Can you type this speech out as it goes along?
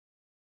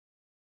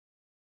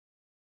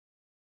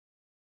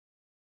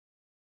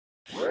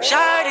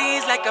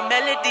Shawty's like a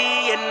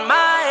melody in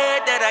my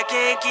head that I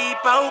can't keep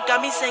out.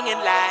 Got me singing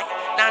like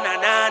na na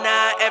na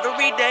na.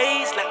 Every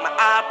day's like my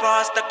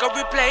iPod stuck on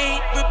replay.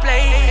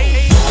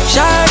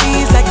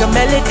 Shawty's like a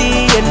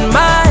melody in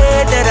my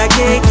head that I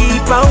can't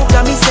keep out.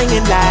 Got me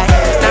singing like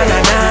na na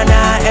na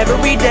na.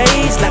 Every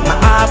day's like my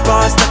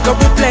iPod stuck on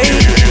replay.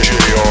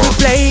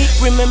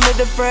 Remember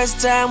the first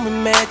time we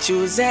met? You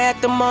was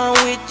at the mall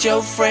with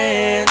your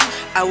friends.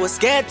 I was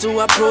scared to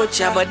approach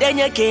ya, but then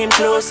you came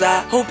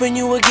closer, hoping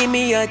you would give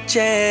me a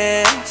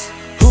chance.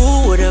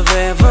 Who would have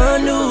ever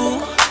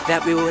knew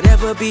that we would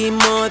ever be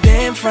more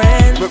than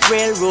friends? But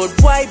railroad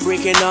white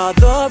breaking all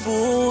the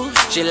rules.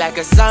 She like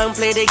a song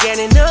played again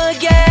and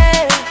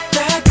again.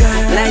 That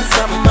girl, like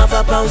something of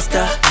a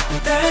poster.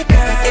 That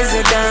girl is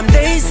a dime,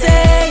 they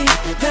say.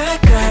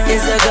 That girl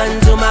is a gun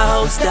to my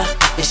holster,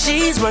 and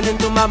she's running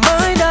through my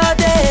mind all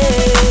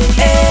day.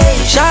 Hey,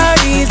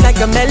 Shawty's like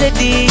a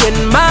melody in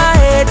my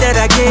head that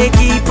I can't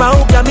keep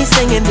out. Got me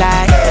singing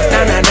like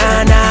na na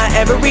na na.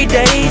 Every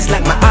day's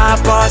like my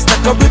iPod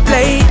stuck on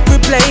replay.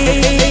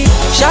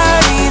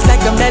 Shawty's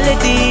like a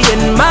melody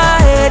in my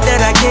head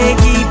that I can't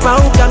keep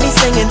out. Got me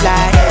singing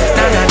like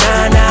na na na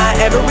na.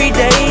 Every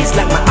day's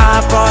like my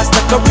iPod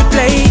stuck on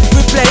replay.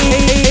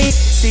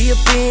 See you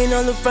being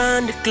all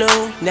around the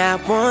globe.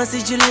 Not once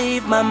did you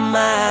leave my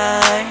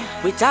mind.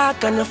 We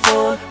talk on the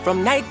phone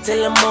from night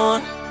till the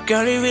morn.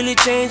 Girl, it really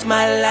changed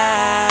my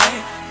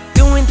life.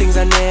 Doing things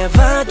I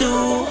never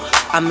do.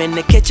 I'm in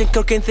the kitchen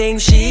cooking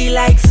things she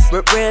likes.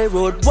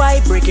 Railroad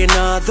white breaking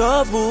all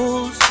the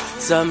rules.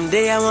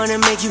 Someday I wanna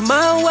make you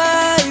my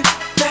wife.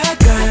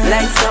 That girl,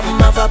 like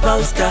something of a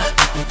poster.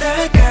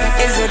 That girl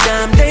is a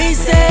dime, they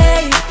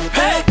say.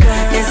 That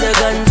girl is a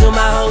gun to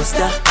my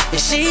holster, and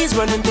she's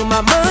running through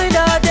my mind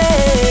all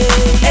day.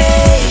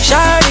 Hey,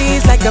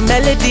 Shawty's like a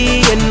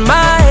melody in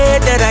my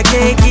head that I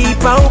can't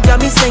keep out. Got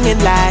me singing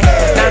like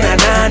na na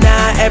na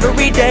na.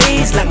 Every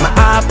day's like my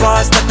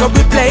iPod stuck on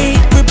replay.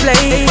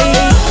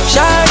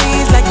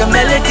 Shawty's like a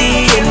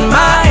melody in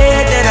my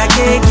head that I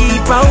can't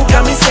keep out.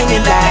 Got me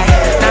singing like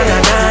na na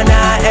na na.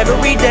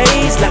 Every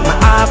day's like my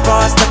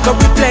iPod stuck on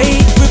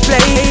replay.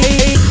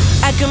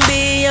 I can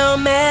be your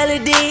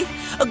melody,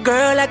 a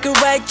girl I could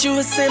write you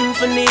a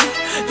symphony,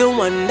 the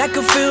one that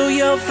could fill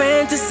your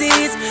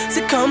fantasies.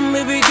 So come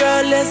baby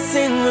girl, let's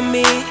sing with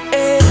me.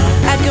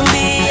 I can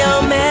be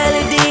your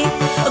melody,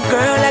 a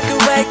girl I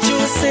could write you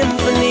a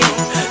symphony,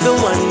 the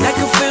one that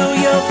could fill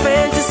your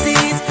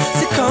fantasies.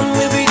 So come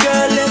baby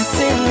girl, let's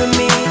sing with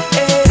me.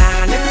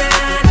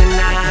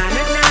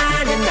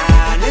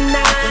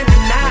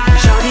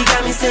 Shawty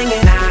got me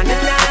singing na na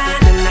na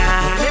na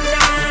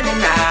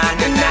na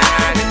na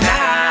na.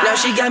 Now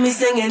she got me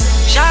singing.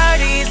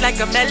 Shawty's like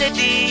a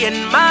melody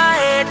in my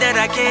head that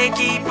I can't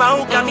keep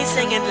out. Got me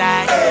singing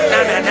like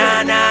na na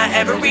na na.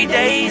 Every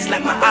day's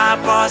like my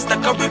iPod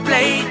stuck on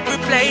replay.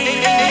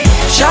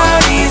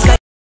 Shawty's like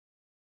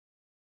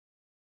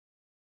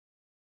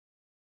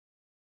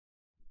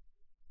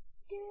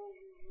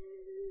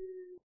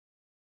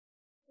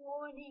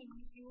what did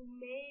you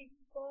make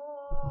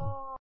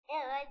for?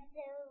 It was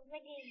so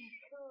freaking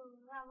cool.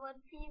 I want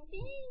TV.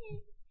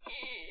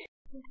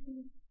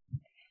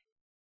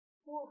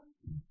 So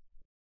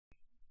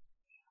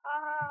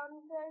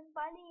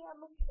funny,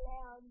 I'm a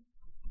clown.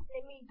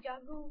 Let me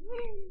juggle.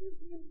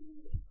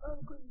 I'm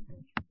going to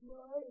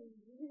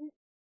smile.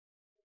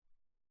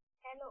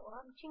 Hello,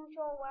 I'm Ching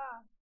Chong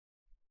Wa.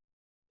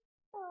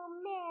 Oh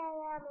man,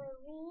 I'm a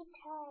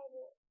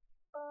retarded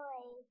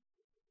boy.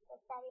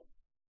 Pathetic.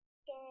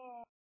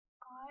 Yeah.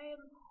 I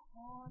am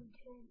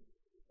haunted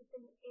with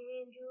an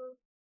angel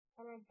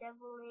and a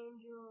devil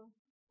angel.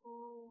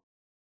 Oh.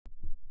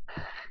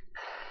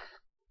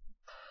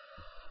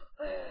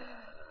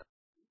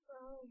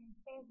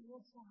 There's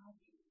massage.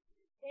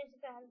 There's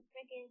got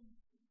freaking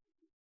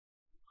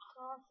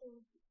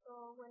sauces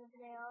or whatever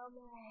they are on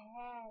my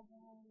head.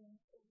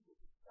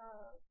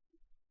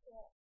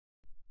 Yeah.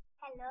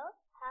 Hello,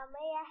 how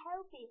may I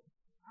help you?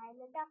 I'm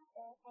a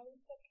doctor. Are you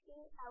sexy?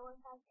 I want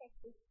to have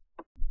sexy.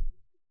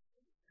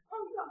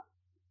 Oh no!